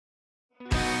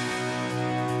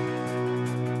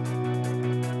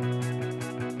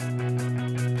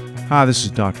Hi, this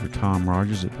is Dr. Tom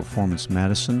Rogers at Performance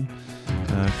Medicine,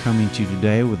 coming to you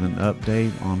today with an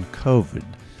update on COVID.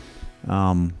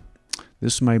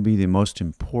 This may be the most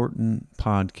important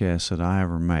podcast that I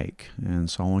ever make, and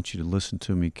so I want you to listen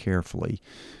to me carefully.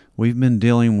 We've been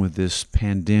dealing with this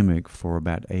pandemic for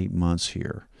about 8 months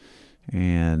here,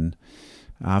 and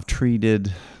I've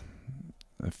treated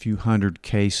a few hundred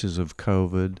cases of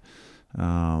COVID,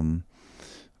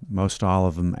 most all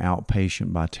of them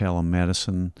outpatient by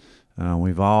telemedicine.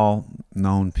 We've all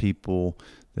known people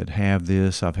that have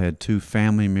this. I've had 2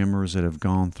 family members that have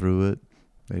gone through it.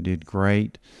 They did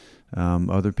great.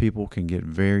 Other people can get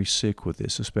very sick with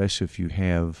this, especially if you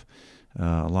have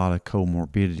a lot of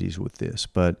comorbidities with this.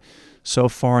 But so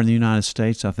far in the United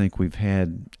States, I think we've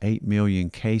had 8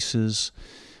 million cases.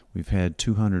 We've had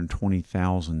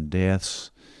 220,000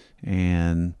 deaths,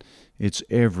 and it's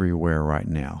everywhere right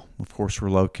now. Of course,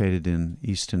 we're located in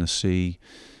East Tennessee.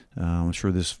 I'm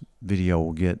sure this video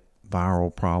will get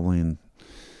viral probably, and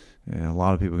a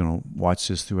lot of people are going to watch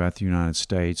this throughout the United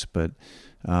States, but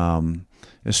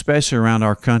especially around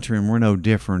our country, and we're no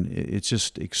different. It's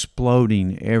just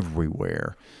exploding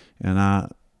everywhere, and I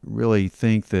really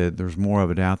think that there's more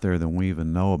of it out there than we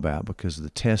even know about because the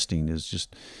testing has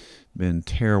just been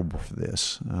terrible for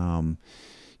this.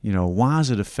 Why is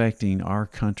it affecting our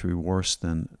country worse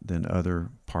than other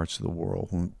parts of the world?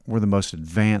 When we're the most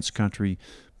advanced country,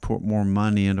 put more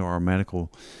money into our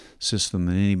medical system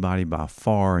than anybody by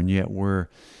far, and yet we're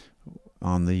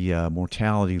on the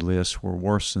mortality list. We're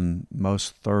worse than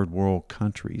most third world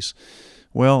countries.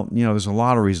 Well, there's a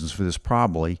lot of reasons for this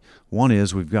probably. One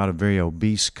is we've got a very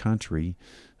obese country,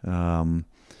 and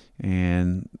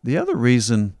the other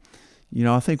reason,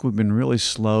 I think we've been really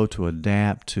slow to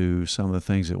adapt to some of the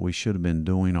things that we should have been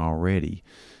doing already.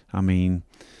 I mean,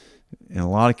 in a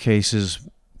lot of cases,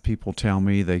 people tell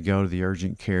me they go to the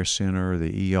urgent care center or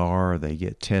the ER, they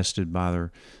get tested by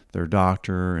their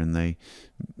doctor, and they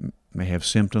may have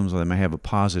symptoms or they may have a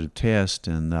positive test,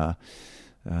 and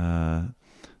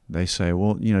they say,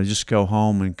 well, just go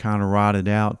home and kind of ride it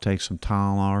out, take some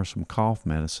Tylenol or some cough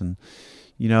medicine,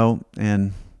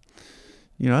 and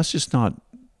that's just not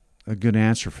a good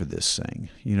answer for this thing.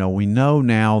 We know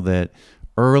now that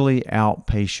early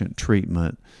outpatient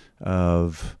treatment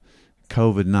of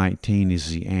COVID-19 is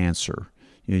the answer.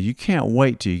 You can't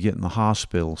wait till you get in the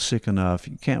hospital sick enough.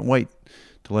 You can't wait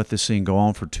to let this thing go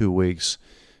on for 2 weeks,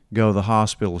 go to the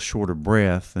hospital short of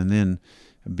breath, and then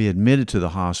be admitted to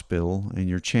the hospital, and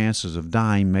your chances of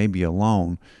dying, maybe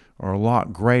alone, are a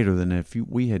lot greater than if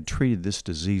we had treated this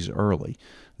disease early.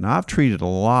 Now, I've treated a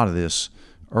lot of this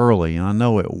early, and I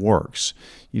know it works.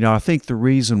 I think the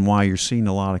reason why you're seeing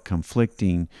a lot of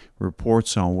conflicting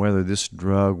reports on whether this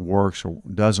drug works or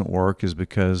doesn't work is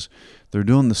because they're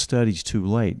doing the studies too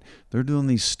late. They're doing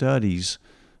these studies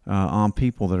on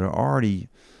people that are already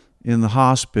in the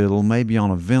hospital, maybe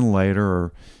on a ventilator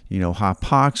or,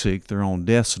 hypoxic. They're on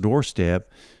death's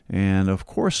doorstep, and of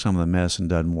course some of the medicine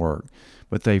doesn't work.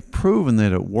 But they've proven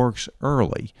that it works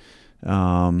early.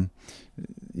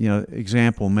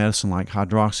 Example medicine like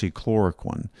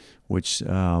hydroxychloroquine, which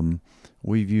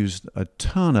we've used a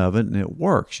ton of it, and it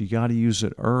works. You got to use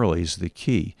it early is the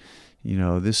key.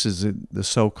 This is the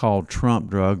so-called Trump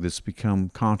drug that's become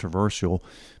controversial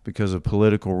because of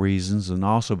political reasons and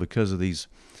also because of these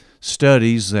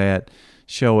studies that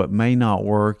show it may not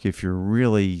work if you're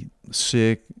really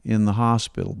sick in the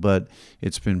hospital, but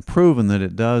it's been proven that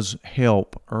it does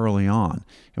help early on.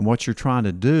 And what you're trying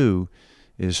to do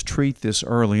is treat this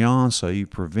early on so you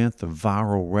prevent the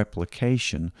viral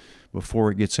replication before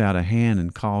it gets out of hand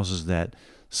and causes that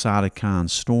cytokine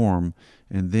storm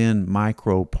and then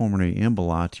micropulmonary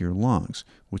emboli to your lungs,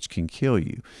 which can kill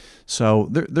you. So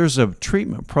there's a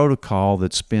treatment protocol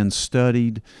that's been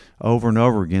studied over and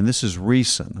over again. This is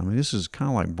recent. I mean, this is kind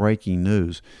of like breaking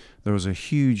news. There was a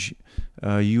huge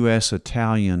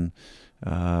U.S.-Italian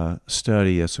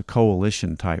study. It's a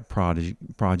coalition-type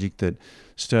project that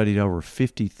studied over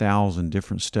 50,000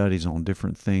 different studies on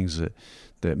different things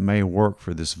that may work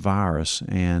for this virus,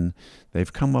 and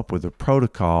they've come up with a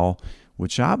protocol,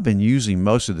 which I've been using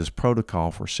most of this protocol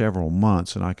for several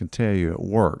months, and I can tell you it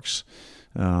works.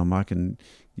 I can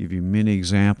give you many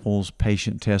examples,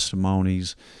 patient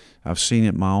testimonies. I've seen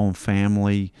it in my own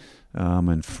family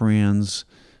and friends.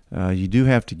 You do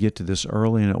have to get to this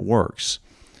early, and it works.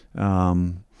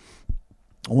 One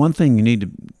thing you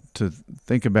need to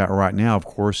think about right now, of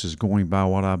course, is going by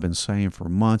what I've been saying for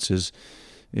months, is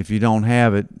if you don't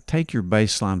have it, take your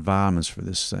baseline vitamins for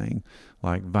this thing,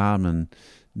 like vitamin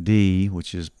D,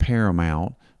 which is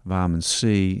paramount, vitamin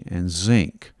C, and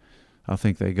zinc. I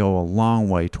think they go a long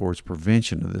way towards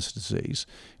prevention of this disease.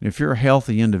 And if you're a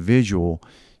healthy individual,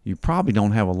 you probably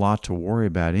don't have a lot to worry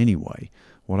about anyway.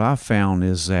 What I've found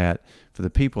is that for the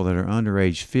people that are under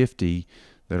age 50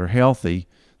 that are healthy,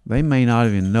 they may not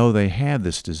even know they have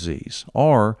this disease.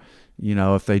 Or,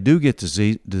 if they do get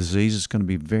disease, it's going to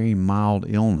be very mild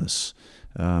illness.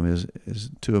 As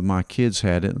two of my kids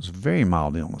had it, it was a very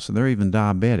mild illness, and they're even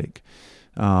diabetic.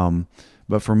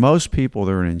 But for most people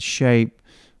that are in shape,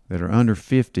 that are under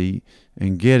 50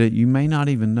 and get it, you may not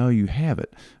even know you have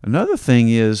it. Another thing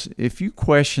is, if you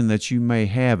question that you may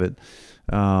have it,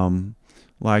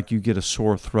 like you get a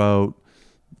sore throat,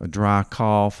 a dry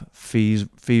cough,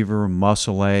 fever,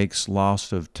 muscle aches,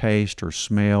 loss of taste or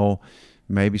smell,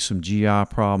 maybe some GI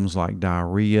problems like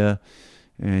diarrhea,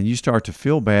 and you start to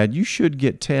feel bad, you should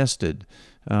get tested.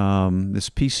 This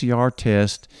PCR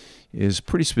test is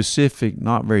pretty specific,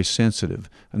 not very sensitive.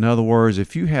 In other words,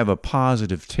 if you have a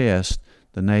positive test,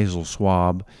 the nasal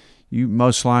swab, you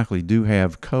most likely do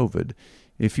have COVID.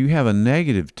 If you have a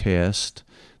negative test,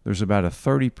 there's about a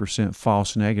 30%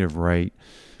 false negative rate,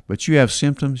 but you have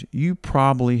symptoms, you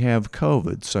probably have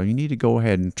COVID, so you need to go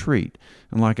ahead and treat.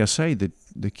 And like I say,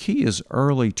 the key is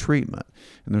early treatment,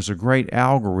 and there's a great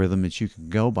algorithm that you can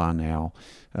go by now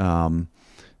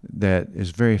that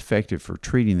is very effective for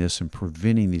treating this and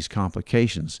preventing these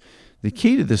complications. The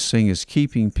key to this thing is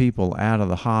keeping people out of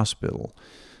the hospital.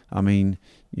 I mean,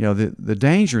 the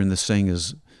danger in this thing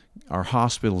is our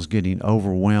hospitals getting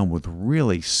overwhelmed with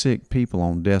really sick people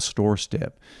on death's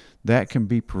doorstep. That can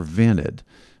be prevented.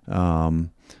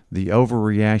 The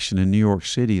overreaction in New York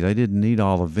City, they didn't need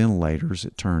all the ventilators,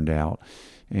 it turned out.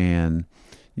 And,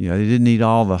 they didn't need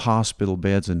all the hospital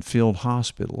beds in field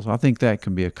hospitals. I think that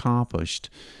can be accomplished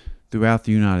throughout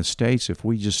the United States if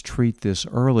we just treat this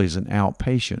early as an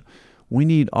outpatient. We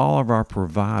need all of our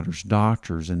providers,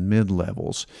 doctors, and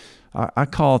mid-levels. I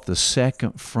call it the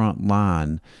second front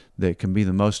line that can be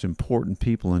the most important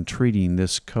people in treating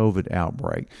this COVID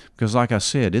outbreak. Because like I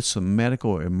said, it's a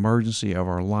medical emergency of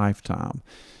our lifetime.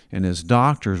 And as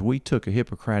doctors, we took a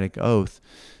Hippocratic oath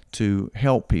to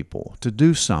help people, to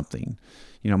do something.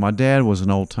 My dad was an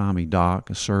old-timey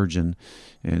doc, a surgeon,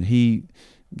 and he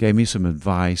gave me some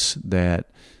advice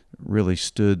that really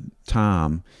stood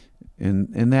time.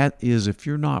 And that is, if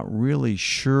you're not really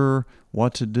sure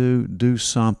what to do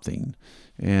something.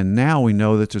 And now we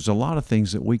know that there's a lot of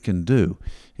things that we can do,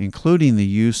 including the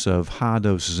use of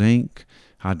high-dose zinc,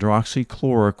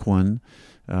 hydroxychloroquine,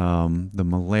 the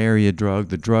malaria drug,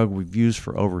 the drug we've used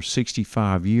for over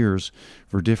 65 years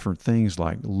for different things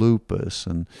like lupus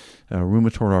and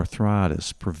rheumatoid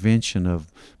arthritis, prevention of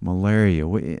malaria.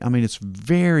 It's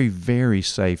very, very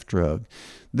safe drug.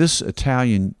 This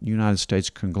Italian United States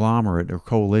conglomerate or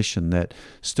coalition that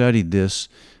studied this,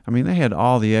 they had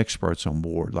all the experts on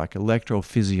board, like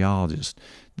electrophysiologists.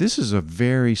 This is a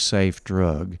very safe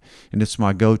drug, and it's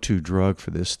my go-to drug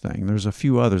for this thing. There's a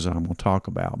few others that I'm going to talk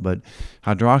about, but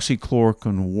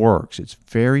hydroxychloroquine works. It's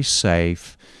very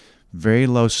safe, very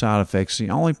low side effects. The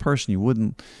only person you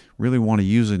wouldn't really want to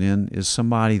use it in is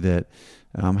somebody that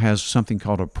has something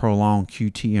called a prolonged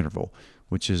QT interval,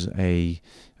 which is a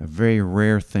very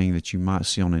rare thing that you might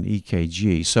see on an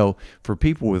EKG. So for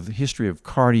people with a history of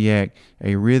cardiac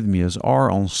arrhythmias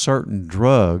or on certain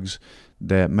drugs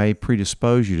that may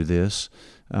predispose you to this,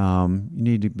 you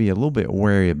need to be a little bit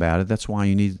wary about it. That's why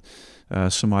you need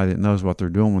somebody that knows what they're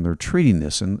doing when they're treating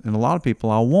this. And a lot of people,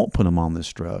 I won't put them on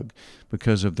this drug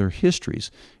because of their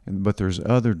histories. But there's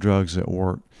other drugs that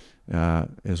work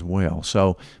as well.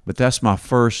 But that's my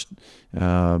first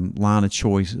line of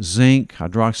choice: zinc,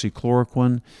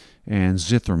 hydroxychloroquine, and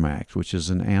Zithromax, which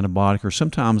is an antibiotic, or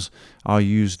sometimes I'll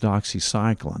use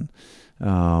doxycycline.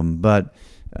 But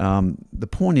the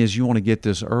point is, you want to get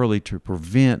this early to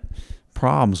prevent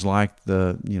problems like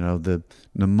the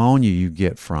pneumonia you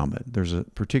get from it. There's a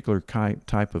particular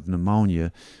type of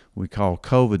pneumonia we call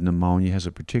COVID pneumonia. It has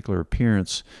a particular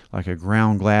appearance, like a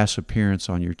ground glass appearance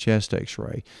on your chest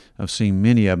x-ray. I've seen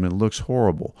many of them, and it looks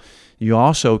horrible. You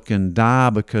also can die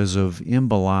because of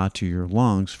emboli to your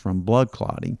lungs from blood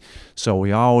clotting. So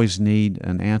we always need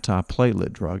an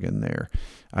antiplatelet drug in there.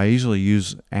 I usually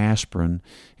use aspirin,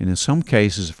 and in some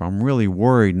cases, if I'm really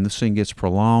worried and this thing gets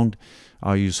prolonged,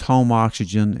 I'll use home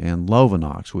oxygen and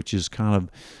Lovenox, which is kind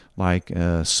of like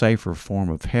a safer form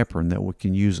of heparin that we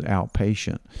can use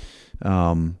outpatient.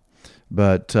 And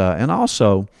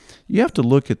also, you have to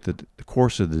look at the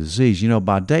course of the disease.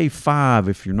 By day 5,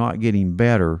 if you're not getting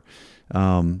better,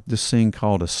 this thing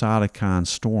called a cytokine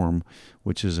storm,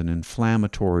 which is an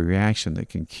inflammatory reaction that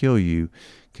can kill you,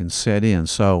 can set in.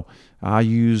 So I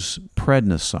use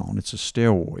prednisone. It's a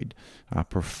steroid. I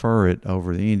prefer it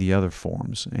over any of the other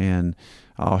forms, and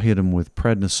I'll hit them with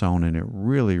prednisone, and it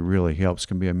really, really helps. It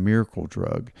can be a miracle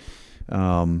drug.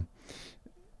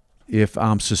 If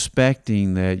I'm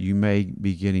suspecting that you may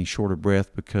be getting short of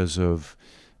breath because of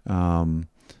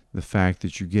the fact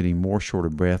that you're getting more short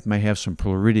of breath, may have some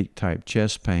pleuritic type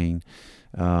chest pain,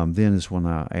 then is when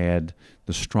I add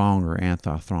the stronger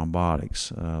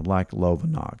antithrombotics like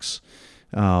Lovenox.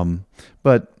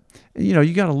 But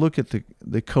you got to look at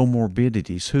the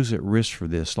comorbidities. Who's at risk for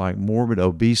this? Like morbid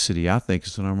obesity, I think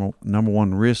is the number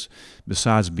one risk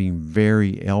besides being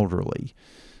very elderly.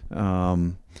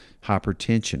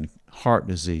 Hypertension, heart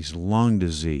disease, lung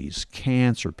disease,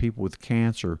 cancer. People with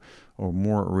cancer are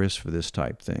more at risk for this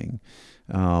type thing.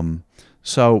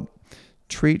 So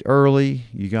treat early.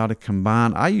 You got to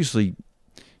combine. I usually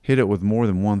hit it with more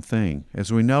than one thing.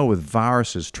 As we know with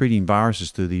viruses, treating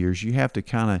viruses through the years, you have to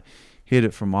kind of hit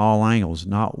it from all angles.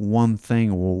 Not one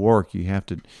thing will work. You have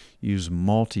to use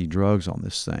multi-drugs on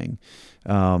this thing.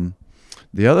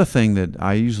 The other thing that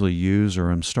I usually use,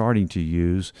 or I'm starting to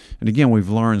use, and again, we've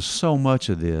learned so much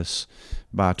of this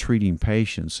by treating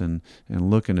patients and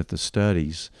looking at the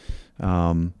studies.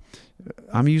 I'm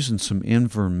using some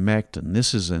ivermectin.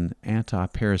 This is an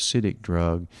antiparasitic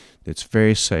drug that's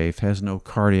very safe, has no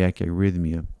cardiac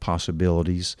arrhythmia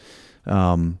possibilities.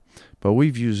 But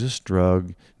we've used this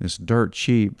drug, it's dirt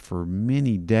cheap, for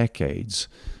many decades.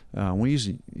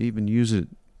 We even use it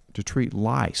to treat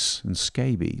lice and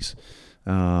scabies.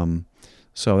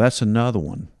 So that's another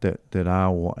one that I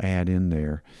will add in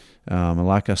there. And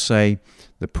like I say,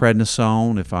 the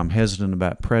prednisone, if I'm hesitant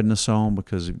about prednisone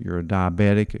because if you're a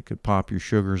diabetic, it could pop your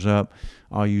sugars up,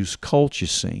 I'll use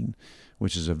colchicine,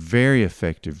 which is a very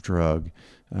effective drug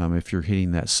if you're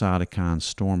hitting that cytokine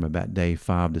storm about day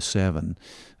 5 to 7.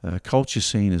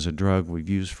 Colchicine is a drug we've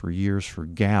used for years for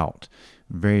gout,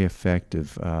 very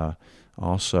effective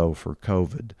also for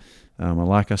COVID.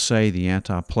 Like I say, the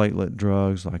antiplatelet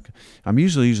drugs, like I'm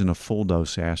usually using a full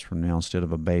dose aspirin now instead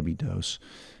of a baby dose.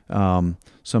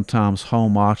 Sometimes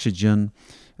home oxygen.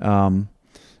 And,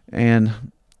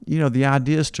 the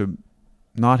idea is to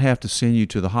not have to send you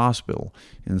to the hospital.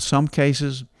 In some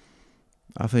cases,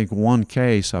 I think one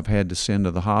case I've had to send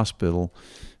to the hospital,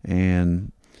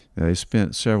 and they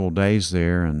spent several days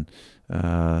there, and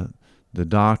the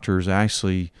doctors,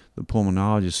 actually the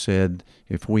pulmonologist, said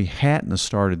if we hadn't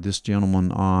started this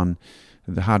gentleman on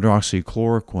the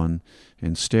hydroxychloroquine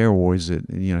and steroids, that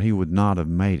he would not have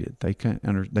made it. They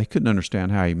couldn't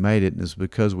understand how he made it, and it's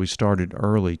because we started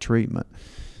early treatment.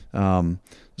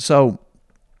 So,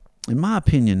 in my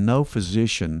opinion, no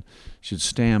physician should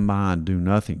stand by and do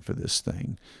nothing for this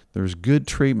thing. There's good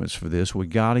treatments for this. We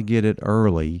got to get it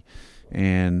early,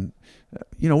 and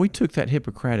we took that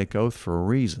Hippocratic Oath for a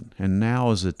reason, and now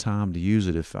is the time to use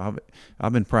it. If I've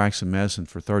been practicing medicine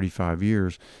for 35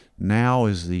 years, now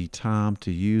is the time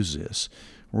to use this.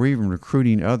 We're even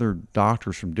recruiting other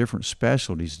doctors from different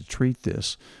specialties to treat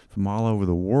this from all over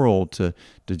the world to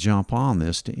jump on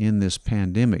this, to end this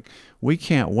pandemic. We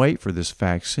can't wait for this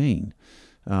vaccine.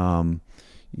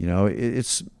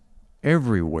 It's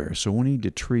everywhere, so we need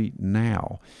to treat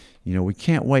now. We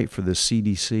can't wait for the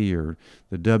CDC or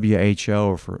the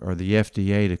WHO or the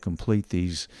FDA to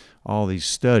complete all these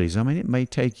studies. I mean, it may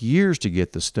take years to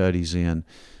get the studies in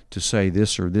to say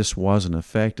this or this wasn't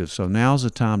effective. So now's the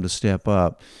time to step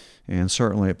up. And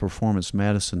certainly at Performance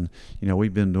Medicine,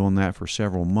 we've been doing that for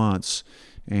several months.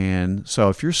 And so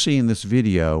if you're seeing this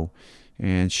video,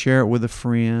 and share it with a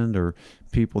friend or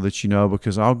people that you know,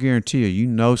 because I'll guarantee you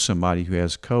know somebody who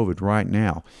has COVID right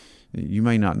now. You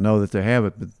may not know that they have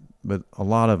it, but a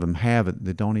lot of them have it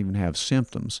that don't even have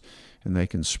symptoms, and they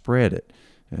can spread it.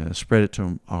 Spread it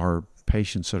to our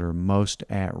patients that are most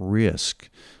at risk,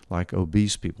 like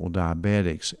obese people,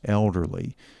 diabetics,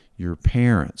 elderly, your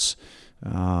parents.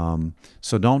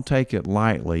 So don't take it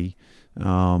lightly,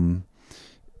 and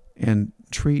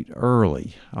treat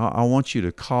early. I want you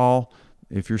to call.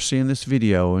 If you're seeing this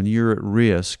video and you're at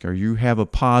risk, or you have a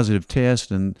positive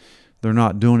test and they're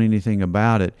not doing anything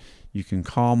about it, you can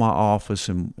call my office,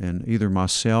 and either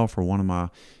myself or one of my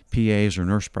PAs or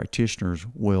nurse practitioners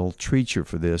will treat you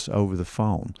for this over the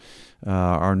phone.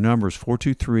 Our number is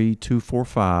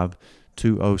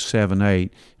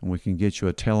 423-245-2078, and we can get you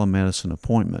a telemedicine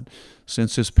appointment.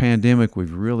 Since this pandemic,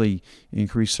 we've really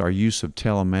increased our use of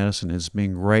telemedicine. It's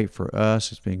been great for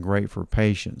us. It's been great for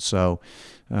patients. So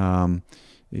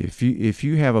if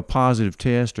you have a positive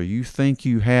test, or you think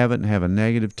you have it and have a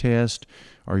negative test,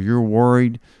 or you're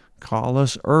worried, call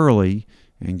us early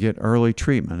and get early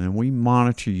treatment. And we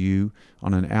monitor you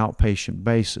on an outpatient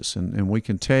basis. And we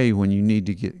can tell you when you need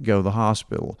to go to the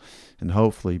hospital and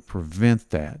hopefully prevent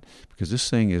that, because this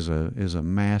thing is a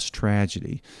mass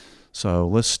tragedy. So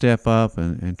let's step up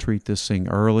and treat this thing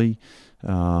early.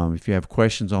 If you have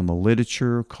questions on the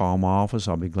literature, call my office.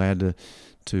 I'll be glad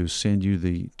to send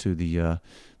you to the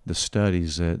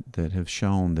studies that have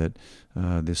shown that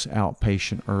this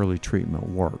outpatient early treatment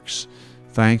works.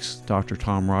 Thanks, Dr.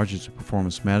 Tom Rogers of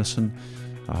Performance Medicine.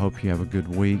 I hope you have a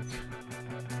good week.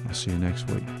 I'll see you next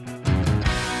week.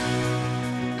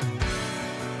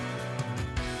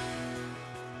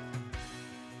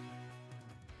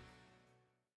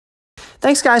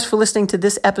 Thanks, guys, for listening to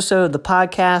this episode of the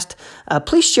podcast.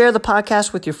 Please share the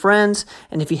podcast with your friends.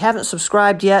 And if you haven't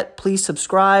subscribed yet, please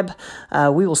subscribe.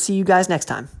 We will see you guys next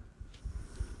time.